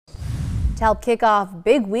To help kick off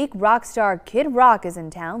Big Week, rock star Kid Rock is in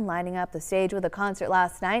town, lining up the stage with a concert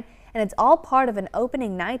last night, and it's all part of an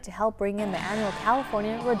opening night to help bring in the annual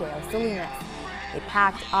California Rodeo Salinas. A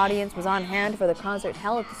packed audience was on hand for the concert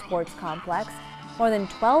held at the sports complex. More than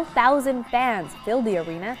 12,000 fans filled the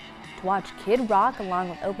arena to watch Kid Rock along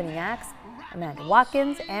with opening acts Amanda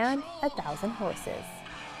Watkins and 1,000 Horses.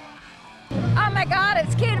 Oh my God,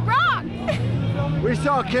 it's Kid Rock! We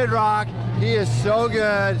saw Kid Rock. He is so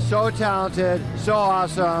good, so talented, so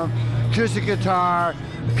awesome. Acoustic guitar,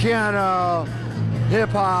 piano, hip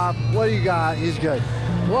hop. What do you got? He's good.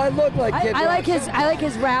 Well, I look like Kid Rock. I like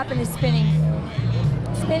his rap and his spinning,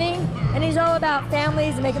 and he's all about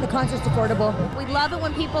families and making the concerts affordable. We love it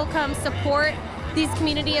when people come support these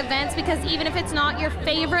community events, because even if it's not your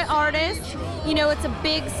favorite artist, you know, it's a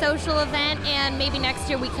big social event, and maybe next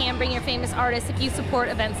year we can bring your famous artists if you support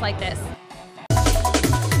events like this.